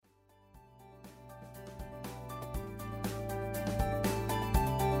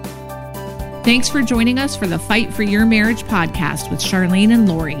Thanks for joining us for the Fight for Your Marriage podcast with Charlyne and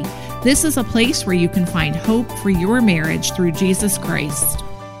Lori. This is a place where you can find hope for your marriage through Jesus Christ.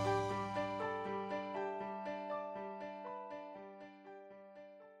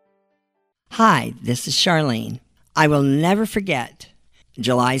 Hi, this is Charlyne. I will never forget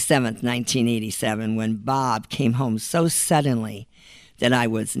July 7th, 1987, when Bob came home so suddenly that I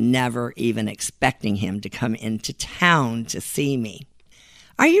was never even expecting him to come into town to see me.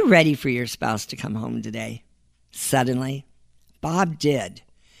 Are you ready for your spouse to come home today? Suddenly, Bob did.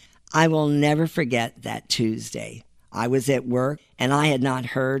 I will never forget that Tuesday. I was at work, and I had not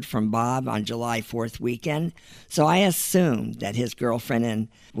heard from Bob on July 4th weekend, so I assumed that his girlfriend and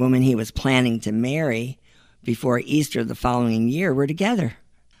woman he was planning to marry before Easter the following year were together.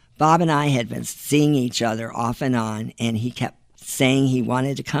 Bob and I had been seeing each other off and on, and he kept saying he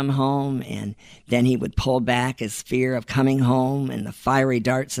wanted to come home, and then he would pull back his fear of coming home, and the fiery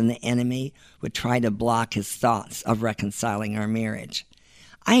darts of the enemy would try to block his thoughts of reconciling our marriage.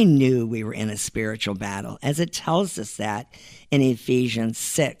 I knew we were in a spiritual battle, as it tells us that in Ephesians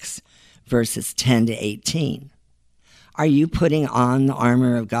 6, verses 10 to 18. Are you putting on the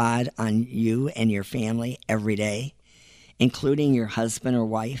armor of God on you and your family every day, including your husband or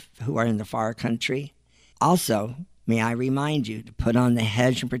wife who are in the far country? Also, may I remind you to put on the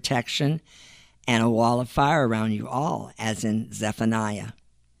hedge of protection and a wall of fire around you all, as in Zephaniah.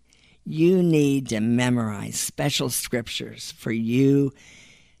 You need to memorize special scriptures for you.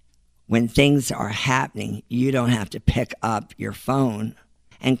 When things are happening, you don't have to pick up your phone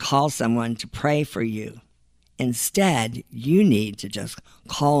and call someone to pray for you. Instead, you need to just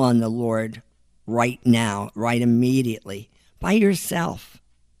call on the Lord right now, right immediately, by yourself.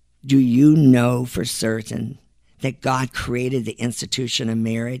 Do you know for certain that God created the institution of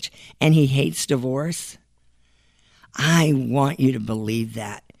marriage and he hates divorce? I want you to believe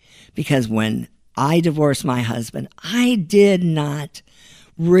that, because when I divorced my husband, I did not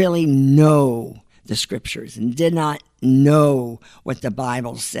really know the scriptures and did not know what the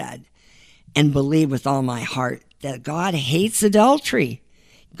Bible said and believe with all my heart that God hates adultery.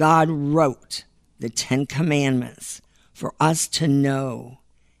 God wrote the 10 Commandments for us to know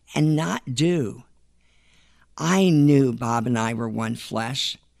and not do. I knew Bob and I were one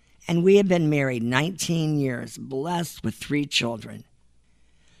flesh, and we had been married 19 years, blessed with 3 children.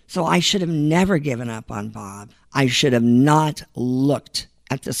 So I should have never given up on Bob. I should have not looked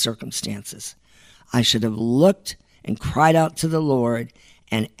at the circumstances. I should have looked and cried out to the Lord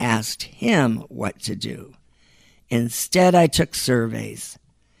and asked him what to do. Instead, I took surveys.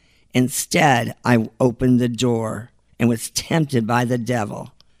 Instead, I opened the door and was tempted by the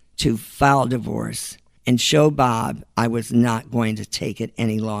devil to file divorce and show Bob I was not going to take it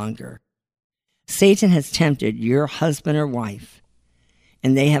any longer. Satan has tempted your husband or wife,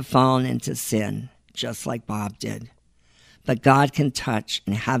 and they have fallen into sin, just like Bob did. But God can touch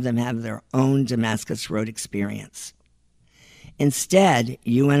and have them have their own Damascus Road experience. Instead,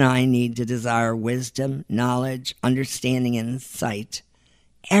 you and I need to desire wisdom, knowledge, understanding, and insight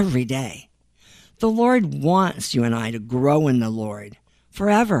every day. The Lord wants you and I to grow in the Lord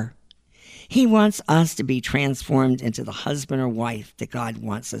forever. He wants us to be transformed into the husband or wife that God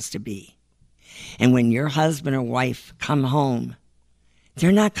wants us to be. And when your husband or wife come home,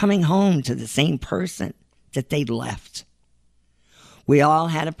 they're not coming home to the same person that they left. We all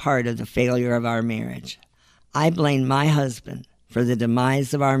had a part of the failure of our marriage. I blame my husband for the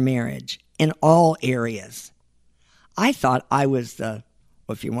demise of our marriage in all areas. I thought I was the,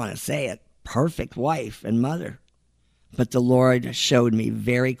 if you want to say it, perfect wife and mother. But the Lord showed me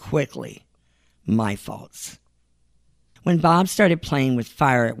very quickly my faults. When Bob started playing with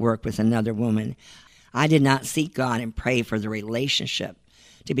fire at work with another woman, I did not seek God and pray for the relationship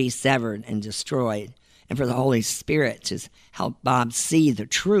to be severed and destroyed, and for the Holy Spirit to help Bob see the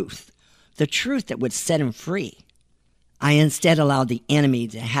truth that would set him free. I instead allowed the enemy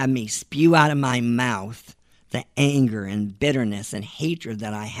to have me spew out of my mouth the anger and bitterness and hatred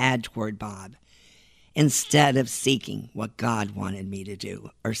that I had toward Bob, instead of seeking what God wanted me to do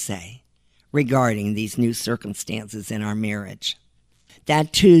or say regarding these new circumstances in our marriage.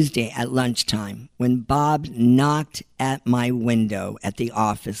 That Tuesday at lunchtime, when Bob knocked at my window at the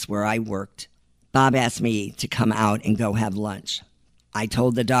office where I worked, Bob asked me to come out and go have lunch. I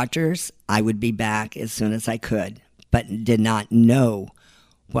told the doctors I would be back as soon as I could, but did not know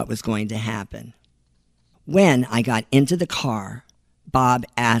what was going to happen. When I got into the car, Bob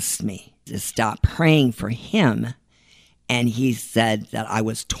asked me to stop praying for him, and he said that I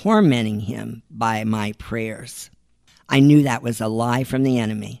was tormenting him by my prayers. I knew that was a lie from the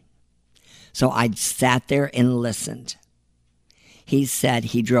enemy, so I sat there and listened. He said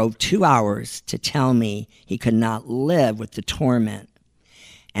he drove 2 hours to tell me he could not live with the torment.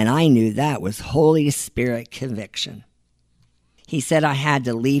 And I knew that was Holy Spirit conviction. He said I had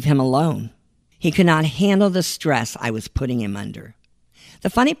to leave him alone. He could not handle the stress I was putting him under. The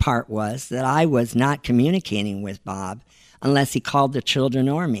funny part was that I was not communicating with Bob unless he called the children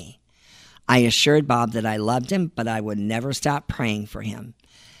or me. I assured Bob that I loved him, but I would never stop praying for him.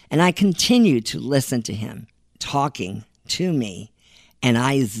 And I continued to listen to him, talking to me, and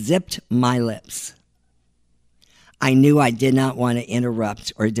I zipped my lips. I knew I did not want to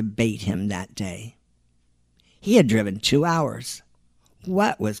interrupt or debate him that day. He had driven 2 hours.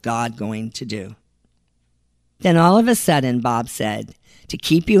 What was God going to do? Then all of a sudden, Bob said, to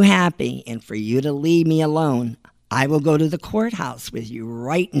keep you happy and for you to leave me alone, I will go to the courthouse with you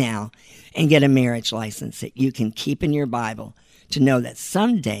right now and get a marriage license that you can keep in your Bible to know that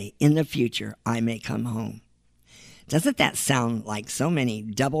someday in the future I may come home. Doesn't that sound like so many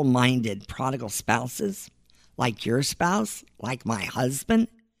double-minded prodigal spouses? Like your spouse? Like my husband?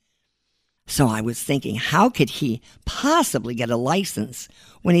 So I was thinking, how could he possibly get a license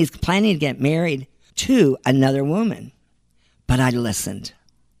when he's planning to get married to another woman? But I listened.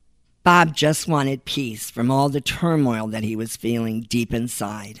 Bob just wanted peace from all the turmoil that he was feeling deep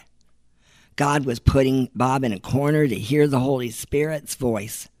inside. God was putting Bob in a corner to hear the Holy Spirit's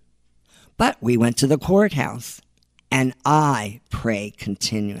voice. But we went to the courthouse, and I prayed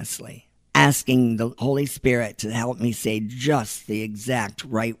continuously, asking the Holy Spirit to help me say just the exact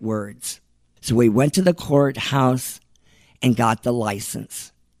right words. So we went to the courthouse and got the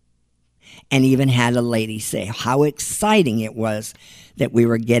license, and even had a lady say how exciting it was that we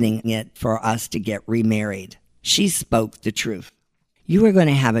were getting it for us to get remarried. She spoke the truth. You were going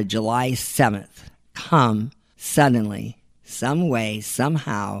to have a July 7th come suddenly, some way,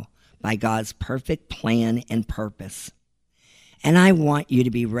 somehow, by God's perfect plan and purpose. And I want you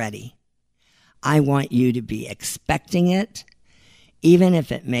to be ready. I want you to be expecting it, even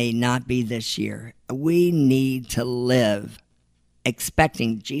if it may not be this year. We need to live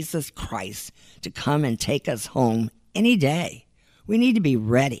expecting Jesus Christ to come and take us home any day. We need to be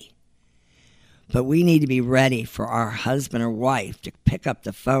ready. But we need to be ready for our husband or wife to pick up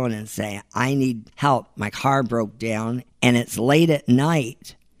the phone and say, I need help. My car broke down and it's late at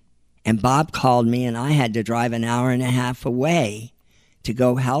night. And Bob called me and I had to drive an hour and a half away to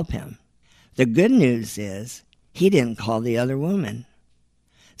go help him. The good news is he didn't call the other woman.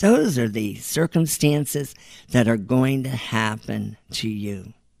 Those are the circumstances that are going to happen to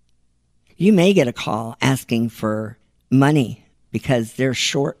you. You may get a call asking for money because they're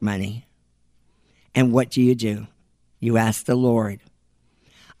short money. And what do? You ask the Lord.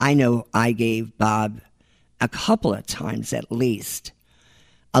 I know I gave Bob a couple of times at least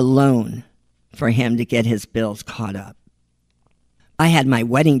a loan for him to get his bills caught up. I had my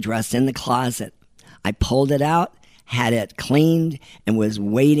wedding dress in the closet. I pulled it out, had it cleaned, and was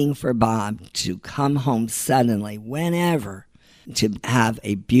waiting for Bob to come home suddenly, whenever, to have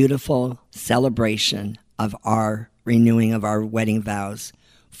a beautiful celebration of our renewing of our wedding vows,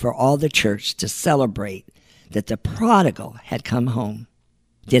 for all the church to celebrate that the prodigal had come home.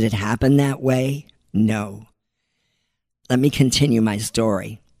 Did it happen that way? No. Let me continue my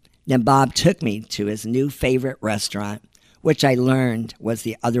story. Then Bob took me to his new favorite restaurant, which I learned was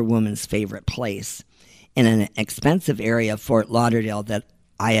the other woman's favorite place, in an expensive area of Fort Lauderdale that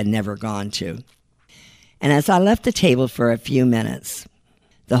I had never gone to. And as I left the table for a few minutes,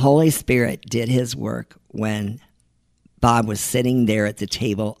 the Holy Spirit did his work when Bob was sitting there at the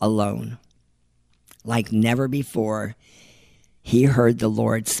table alone. Like never before, he heard the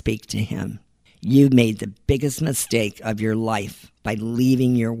Lord speak to him. You made the biggest mistake of your life by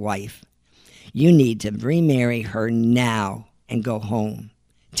leaving your wife. You need to remarry her now and go home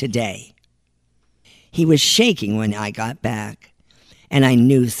today. He was shaking when I got back, and I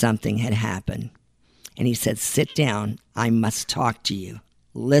knew something had happened. And he said, sit down. I must talk to you.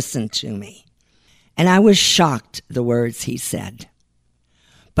 Listen to me. And I was shocked, the words he said.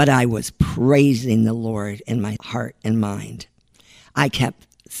 But I was praising the Lord in my heart and mind. I kept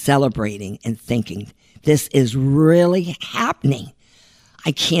celebrating and thinking, this is really happening.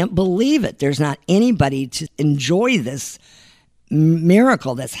 I can't believe it. There's not anybody to enjoy this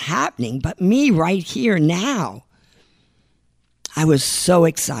miracle that's happening but me right here now. I was so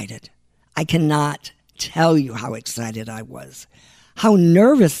excited. I cannot tell you how excited I was, how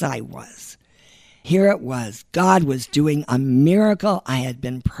nervous I was. Here it was. God was doing a miracle I had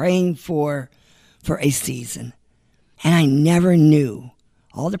been praying for a season. And I never knew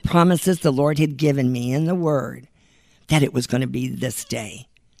all the promises the Lord had given me in the Word that it was going to be this day.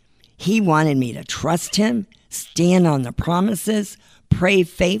 He wanted me to trust Him, stand on the promises, pray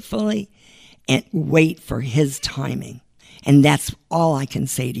faithfully, and wait for his timing. And that's all I can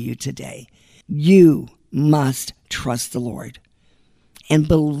say to you today. You must trust the Lord and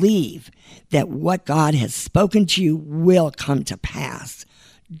believe that what God has spoken to you will come to pass.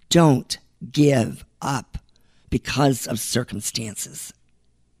 Don't give up because of circumstances.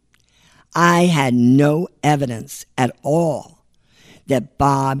 I had no evidence at all that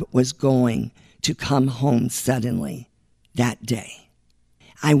Bob was going to come home suddenly that day.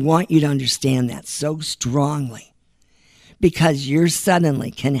 I want you to understand that so strongly, because your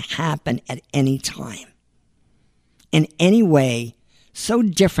suddenly can happen at any time, in any way so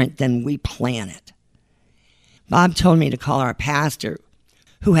different than we plan it. Bob told me to call our pastor,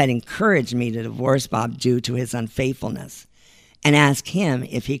 who had encouraged me to divorce Bob due to his unfaithfulness, and ask him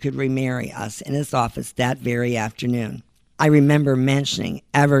if he could remarry us in his office that very afternoon. I remember mentioning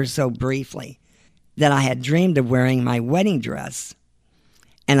ever so briefly that I had dreamed of wearing my wedding dress,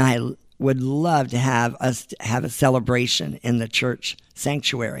 and I would love to have us have a celebration in the church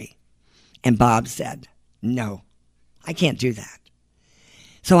sanctuary. And Bob said, no, I can't do that.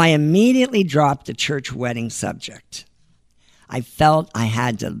 So I immediately dropped the church wedding subject. I felt I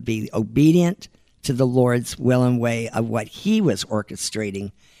had to be obedient to the Lord's will and way of what he was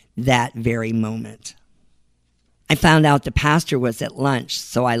orchestrating that very moment. I found out the pastor was at lunch,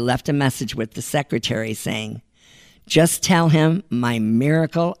 so I left a message with the secretary saying, just tell him my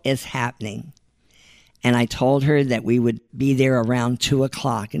miracle is happening. And I told her that we would be there around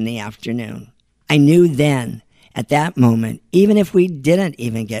 2:00 in the afternoon. I knew then, at that moment, even if we didn't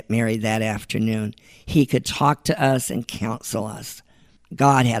even get married that afternoon, he could talk to us and counsel us.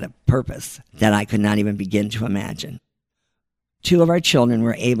 God had a purpose that I could not even begin to imagine. 2 of our children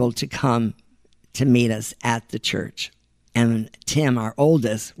were able to come to meet us at the church, and Tim, our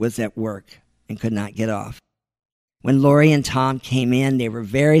oldest, was at work and could not get off. When Lori and Tom came in, they were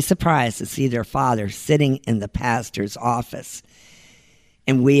very surprised to see their father sitting in the pastor's office.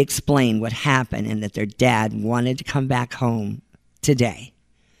 And we explained what happened and that their dad wanted to come back home today.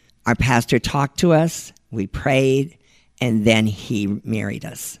 Our pastor talked to us, we prayed, and then he married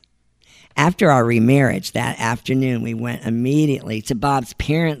us. After our remarriage that afternoon, we went immediately to Bob's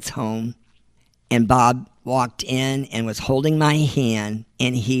parents' home, and Bob walked in and was holding my hand,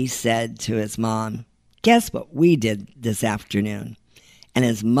 and he said to his mom, guess what we did this afternoon? And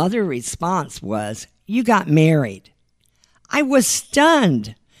his mother's response was, you got married. I was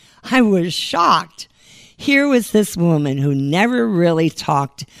stunned. I was shocked. Here was this woman who never really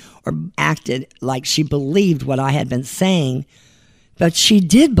talked or acted like she believed what I had been saying, but she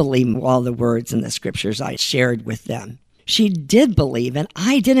did believe all the words in the scriptures I shared with them. She did believe, and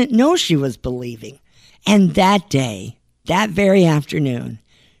I didn't know she was believing. And that day, that very afternoon,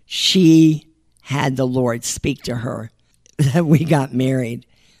 she had the Lord speak to her that we got married,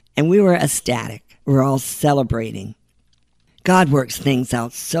 and we were ecstatic. We're all celebrating. God works things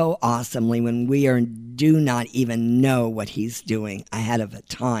out so awesomely when we do not even know what he's doing ahead of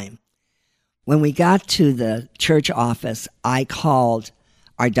time. When we got to the church office, I called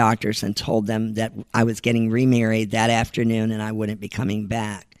our doctors and told them that I was getting remarried that afternoon and I wouldn't be coming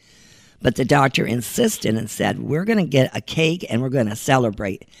back. But the doctor insisted and said, we're going to get a cake and we're going to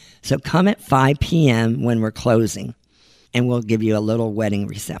celebrate. So come at 5 p.m. when we're closing, and we'll give you a little wedding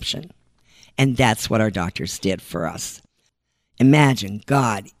reception. And that's what our doctors did for us. Imagine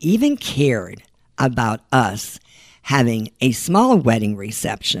God even cared about us having a small wedding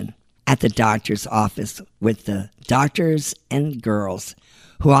reception at the doctor's office with the doctors and girls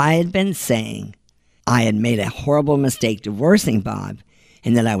who I had been saying I had made a horrible mistake divorcing Bob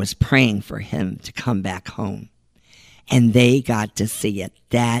and that I was praying for him to come back home. And they got to see it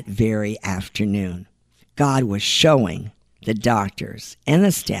that very afternoon. God was showing the doctors and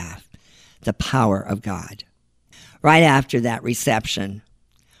the staff the power of God. Right after that reception,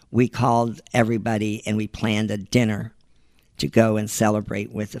 we called everybody and we planned a dinner to go and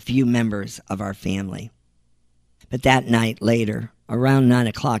celebrate with a few members of our family. But that night later, around 9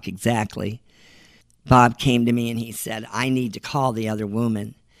 o'clock exactly, Bob came to me and he said, I need to call the other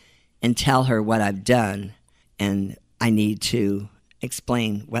woman and tell her what I've done, and I need to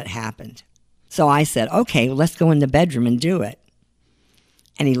explain what happened. So I said, okay, well, let's go in the bedroom and do it.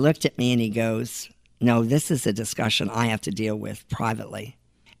 And he looked at me and he goes, no, this is a discussion I have to deal with privately.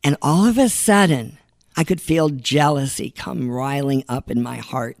 And all of a sudden, I could feel jealousy come riling up in my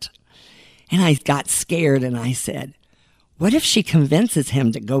heart. And I got scared and I said, what if she convinces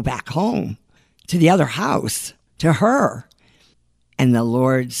him to go back home to the other house, to her? And the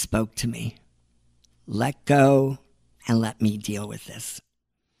Lord spoke to me, let go and let me deal with this.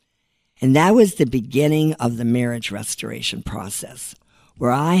 And that was the beginning of the marriage restoration process,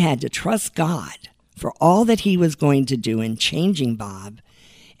 where I had to trust God for all that he was going to do in changing Bob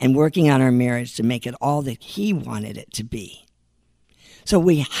and working on our marriage to make it all that he wanted it to be. So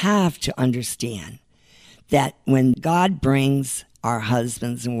we have to understand that when God brings our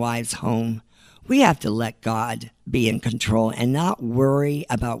husbands and wives home, we have to let God be in control and not worry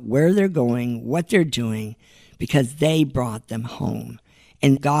about where they're going, what they're doing, because they brought them home.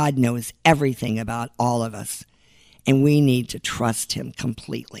 And God knows everything about all of us, and we need to trust him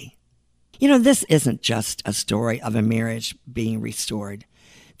completely. You know, this isn't just a story of a marriage being restored.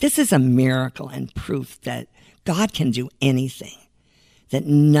 This is a miracle and proof that God can do anything, that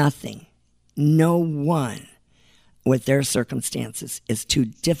nothing, no one with their circumstances is too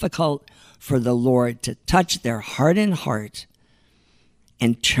difficult for the Lord to touch their hardened heart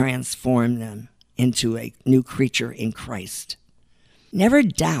and transform them into a new creature in Christ. Never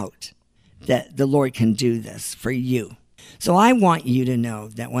doubt that the Lord can do this for you. So I want you to know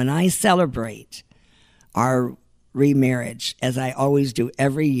that when I celebrate our remarriage, as I always do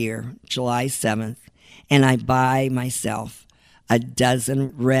every year, July 7th, and I buy myself a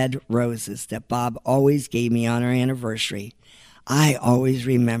dozen red roses that Bob always gave me on our anniversary, I always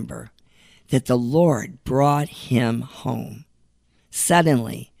remember that the Lord brought him home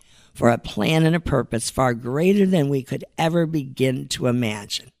suddenly for a plan and a purpose far greater than we could ever begin to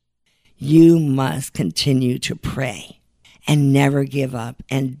imagine. You must continue to pray and never give up,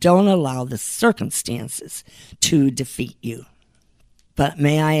 and don't allow the circumstances to defeat you. But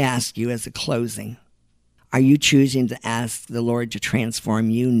may I ask you as a closing, are you choosing to ask the Lord to transform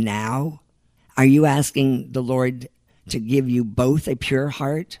you now? Are you asking the Lord to give you both a pure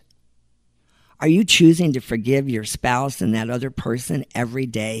heart? Are you choosing to forgive your spouse and that other person every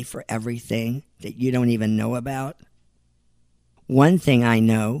day for everything that you don't even know about? One thing I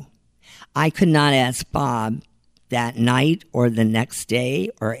know, I could not ask Bob that night or the next day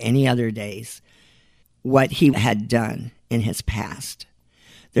or any other days what he had done in his past.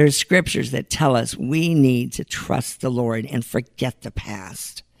 There's scriptures that tell us we need to trust the Lord and forget the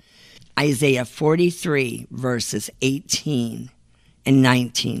past. Isaiah 43 verses 18 and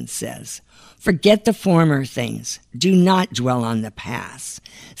 19 says, "Forget the former things. Do not dwell on the past.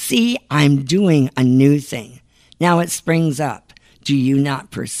 See, I'm doing a new thing. Now it springs up. Do you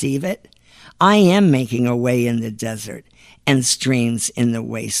not perceive it? I am making a way in the desert and streams in the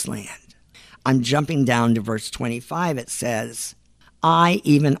wasteland." I'm jumping down to verse 25. It says, "I,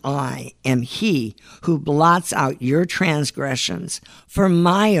 even I, am he who blots out your transgressions for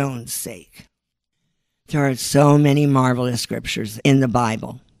my own sake." There are so many marvelous scriptures in the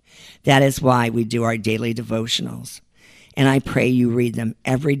Bible. That is why we do our daily devotionals. And I pray you read them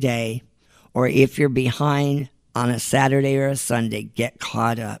every day, or if you're behind on a Saturday or a Sunday, get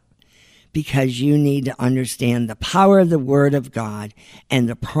caught up, because you need to understand the power of the Word of God and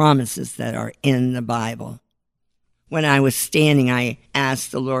the promises that are in the Bible. When I was standing, I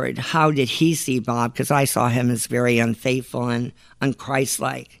asked the Lord, how did he see Bob? Because I saw him as very unfaithful and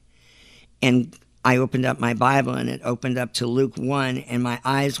unchristlike. And I opened up my Bible, and it opened up to Luke 1, and my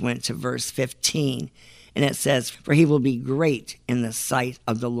eyes went to verse 15. And it says, "For he will be great in the sight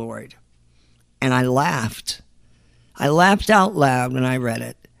of the Lord." And I laughed. I laughed out loud when I read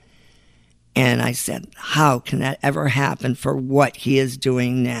it. And I said, how can that ever happen for what he is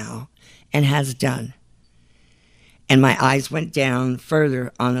doing now and has done? And my eyes went down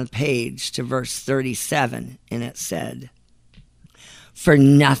further on the page to verse 37, and it said, "For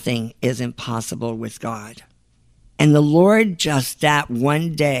nothing is impossible with God." And the Lord just that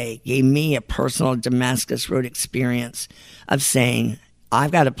one day gave me a personal Damascus Road experience of saying,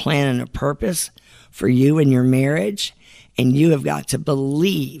 I've got a plan and a purpose for you and your marriage, and you have got to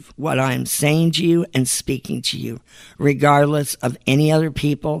believe what I'm saying to you and speaking to you, regardless of any other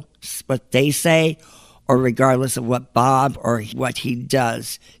people, what they say, or regardless of what Bob or what he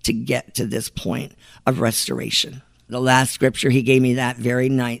does to get to this point of restoration. The last scripture he gave me that very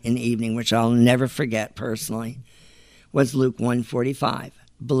night and evening, which I'll never forget personally, was Luke 1:45.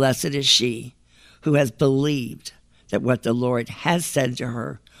 "Blessed is she who has believed that what the Lord has said to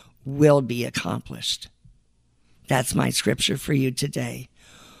her will be accomplished." That's my scripture for you today.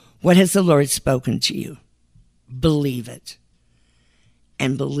 What has the Lord spoken to you? Believe it.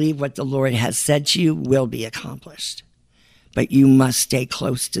 And believe what the Lord has said to you will be accomplished. But you must stay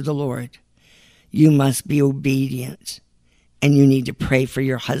close to the Lord. You must be obedient. And you need to pray for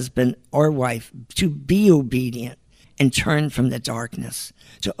your husband or wife to be obedient and turn from the darkness,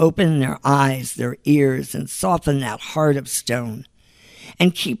 to open their eyes, their ears, and soften that heart of stone.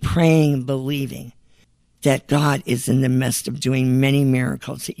 And keep praying and believing that God is in the midst of doing many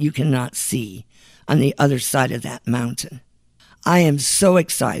miracles that you cannot see on the other side of that mountain. I am so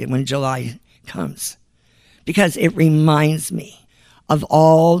excited when July comes because it reminds me of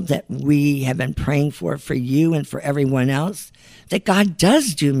all that we have been praying for you and for everyone else, that God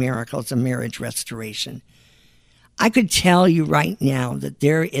does do miracles of marriage restoration. I could tell you right now that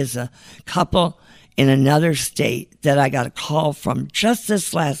there is a couple in another state that I got a call from just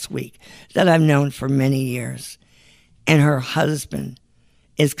this last week that I've known for many years. And her husband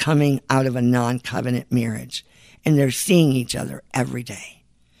is coming out of a non-covenant marriage, and they're seeing each other every day.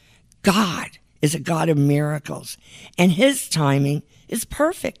 God is a God of miracles, and his timing is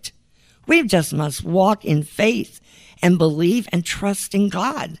perfect. We just must walk in faith and believe and trust in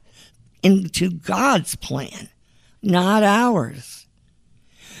God, into God's plan, not ours.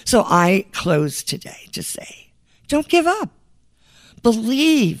 So I close today to say, don't give up.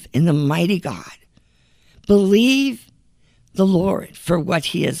 Believe in the mighty God. Believe the Lord for what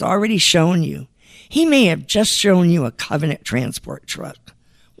he has already shown you. He may have just shown you a covenant transport truck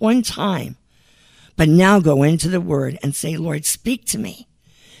one time, but now go into the word and say, Lord, speak to me.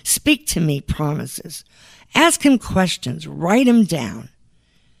 Speak to me promises. Ask him questions. Write them down.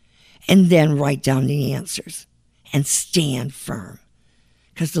 And then write down the answers and stand firm.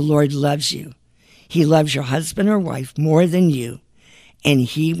 Because the Lord loves you. He loves your husband or wife more than you. And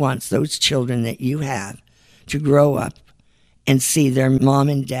he wants those children that you have to grow up and see their mom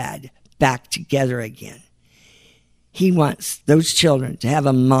and dad back together again. He wants those children to have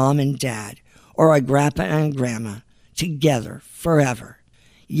a mom and dad or a grandpa and grandma together forever.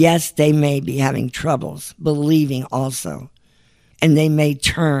 Yes, they may be having troubles believing also, and they may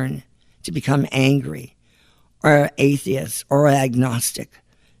turn to become angry or atheist or agnostic.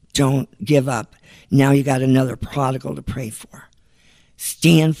 Don't give up. Now you got another prodigal to pray for.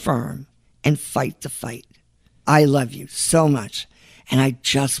 Stand firm and fight the fight. I love you so much, and I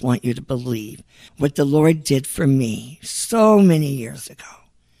just want you to believe what the Lord did for me so many years ago.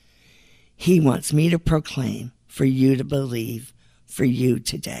 He wants me to proclaim for you to believe for you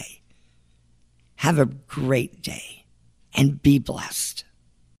today. Have a great day and be blessed.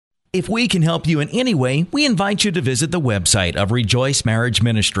 If we can help you in any way, we invite you to visit the website of Rejoice Marriage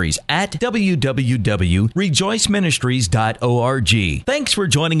Ministries at www.rejoiceministries.org. Thanks for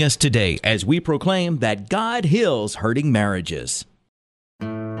joining us today as we proclaim that God heals hurting marriages.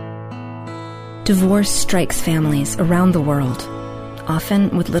 Divorce strikes families around the world,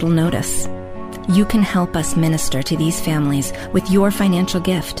 often with little notice. You can help us minister to these families with your financial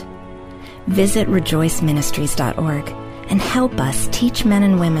gift. Visit rejoiceministries.org and help us teach men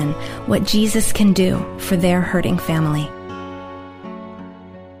and women what Jesus can do for their hurting family.